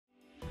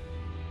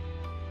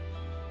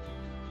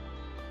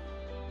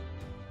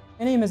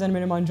My name is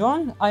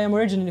Mangion. I am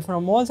originally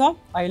from Malta.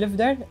 I live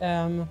there.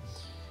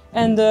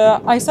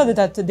 I studied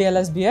at the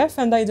LSBF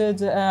and I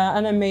did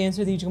an MA in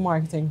strategic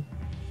marketing.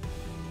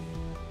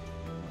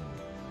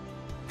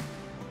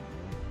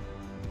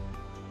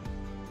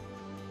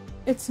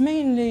 It's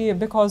mainly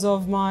because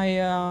of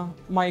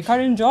my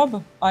current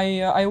job.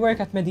 I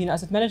work at Medina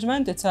Asset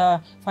Management. It's a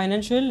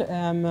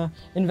financial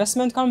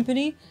investment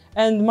company,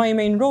 and my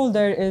main role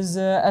there is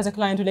as a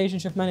client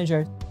relationship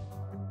manager.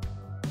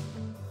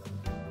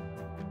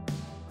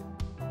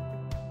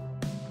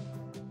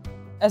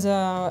 As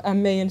a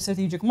MA in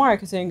strategic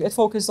marketing, it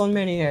focused on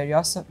many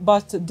areas,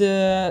 but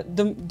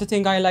the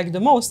thing I like the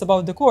most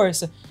about the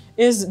course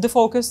is the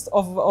focus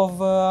of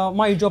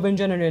my job in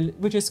general,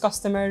 which is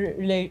customer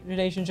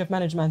relationship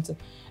management.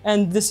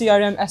 And the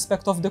CRM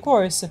aspect of the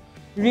course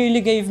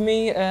really gave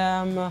me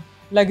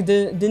like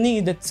the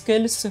needed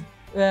skills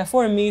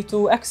for me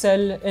to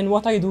excel in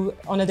what I do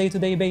on a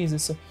day-to-day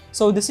basis.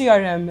 So the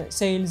CRM,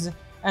 sales,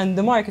 and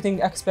the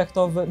marketing aspect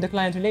of the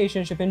client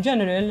relationship in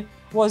general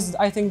was,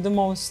 I think, the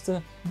most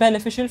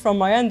beneficial from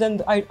my end,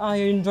 and I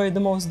enjoyed the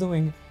most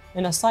doing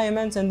in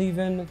assignments and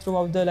even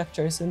throughout the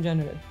lectures in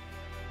general.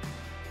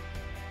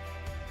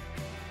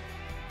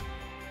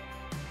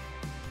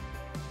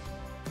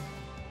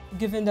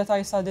 Given that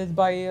I studied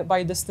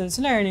by distance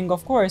learning,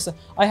 of course,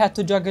 I had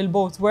to juggle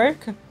both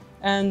work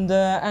and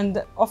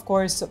of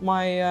course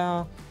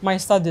my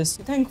studies.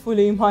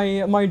 Thankfully,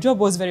 my job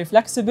was very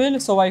flexible,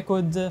 so I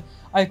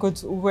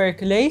could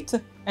work late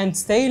and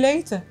stay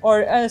late,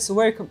 or else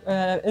work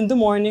in the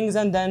mornings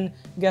and then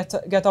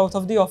get out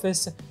of the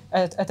office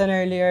at an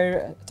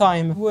earlier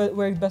time. What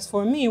worked best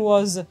for me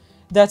was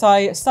that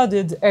I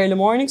studied early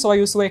morning, so I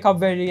used to wake up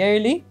very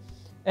early,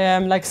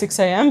 like 6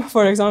 a.m.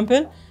 for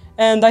example.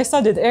 And I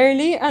studied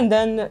early and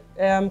then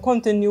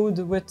continued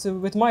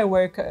with my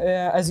work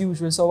as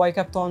usual. So I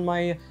kept on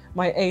my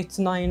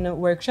 8-9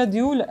 work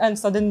schedule and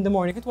studied in the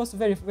morning. It was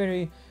very,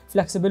 very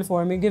flexible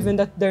for me, given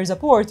that there's a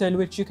portal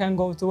which you can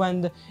go to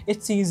and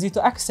it's easy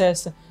to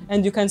access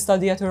and you can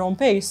study at your own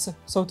pace,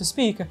 so to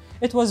speak.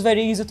 It was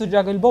very easy to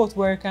juggle both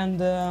work and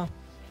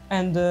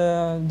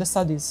the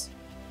studies.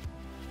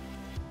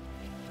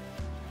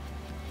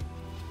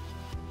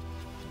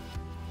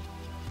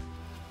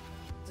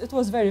 It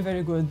was very,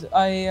 very good.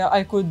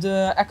 I could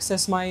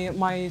access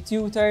my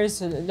tutors,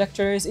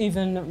 lecturers,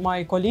 even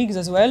my colleagues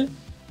as well,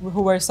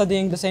 who were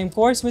studying the same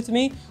course with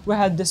me. We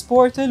had this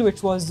portal,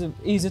 which was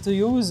easy to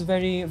use,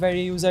 very,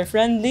 very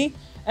user-friendly,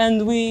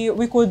 and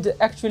we could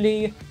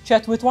actually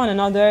chat with one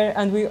another,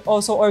 and we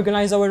also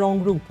organized our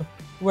own group,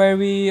 where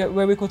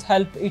we could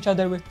help each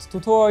other with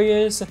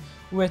tutorials,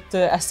 with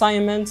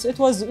assignments. It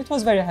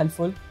was very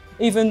helpful,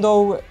 even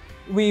though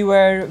we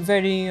were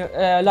very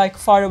like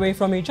far away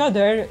from each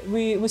other.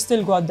 We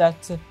still got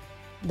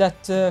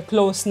that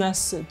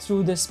closeness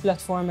through this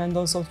platform and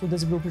also through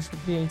this group which we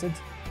created.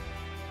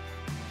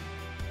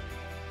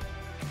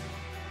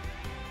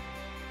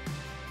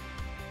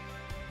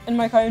 In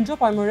my current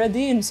job, I'm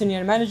already in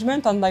senior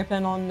management, and I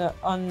plan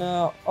on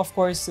of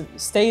course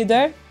stay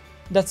there.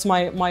 That's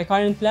my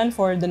current plan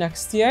for the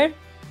next year.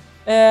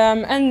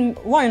 And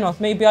why not?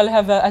 Maybe I'll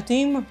have a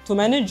team to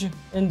manage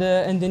in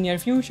the near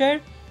future,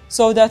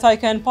 so that I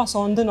can pass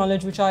on the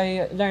knowledge which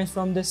I learned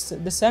from this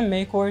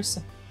MA course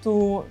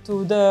to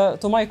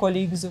my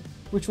colleagues,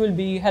 which will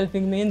be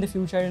helping me in the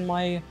future in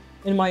my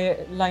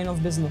line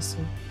of business.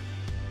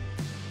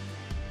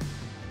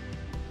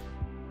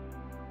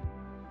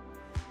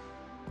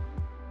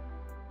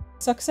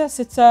 Success,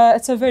 it's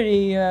a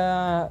very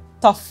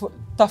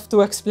tough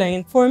to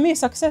explain. For me,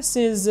 success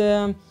is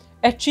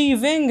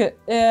achieving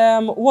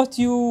what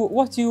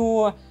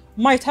you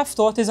might have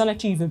thought is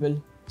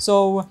unachievable.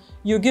 So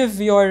you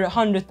give your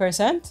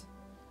 100%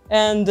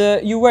 and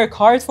you work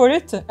hard for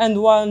it,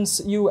 and once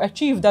you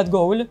achieve that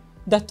goal,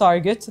 that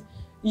target,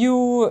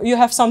 you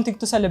have something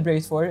to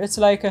celebrate for. It's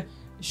like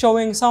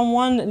showing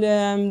someone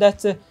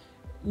that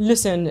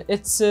listen,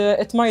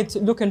 it might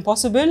look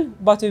impossible,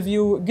 but if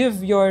you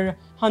give your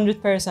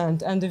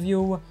 100% and if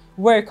you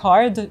work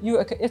hard,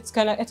 it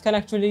can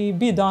actually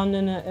be done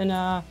in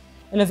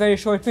a very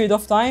short period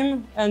of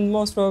time, and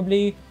most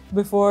probably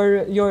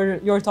before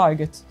your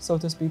target, so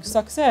to speak.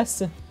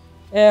 Success,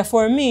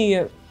 for me,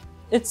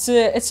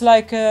 it's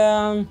like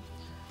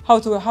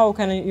how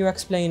can you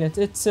explain it?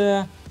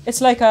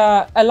 It's like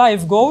a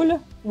life goal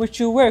which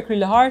you work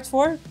really hard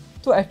for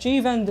to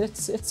achieve, and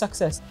it's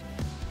success.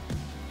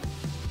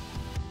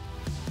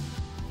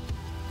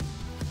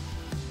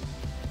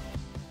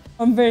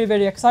 I'm very,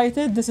 very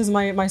excited. This is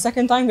my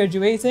second time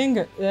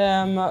graduating.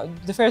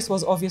 The first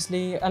was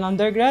obviously an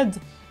undergrad.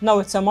 Now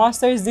it's a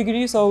master's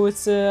degree, so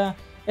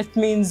it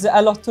means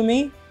a lot to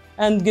me.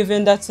 And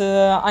given that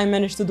I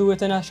managed to do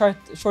it in a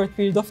short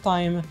period of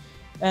time,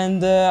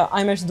 and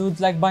I managed to do it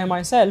like by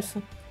myself,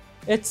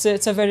 it's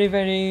a very,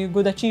 very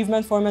good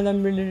achievement for me, and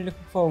I'm really, really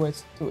looking forward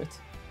to it.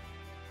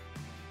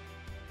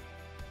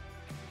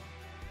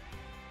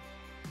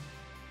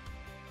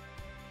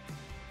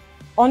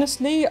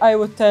 Honestly, I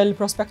would tell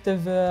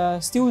prospective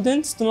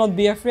students to not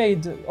be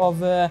afraid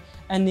of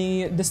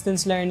any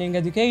distance learning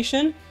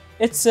education.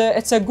 It's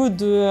a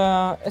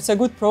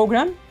good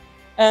program,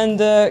 and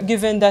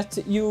given that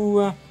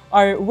you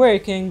are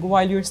working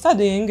while you're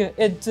studying,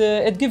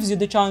 it gives you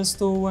the chance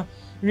to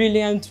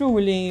really and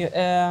truly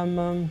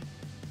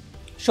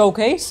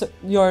showcase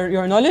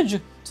your knowledge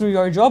through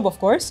your job, of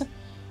course.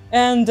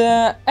 And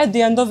at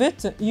the end of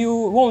it, you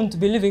won't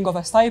be living off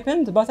a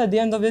stipend, but at the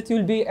end of it,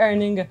 you'll be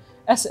earning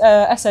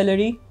a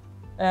salary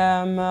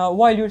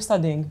while you're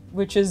studying,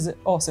 which is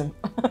awesome.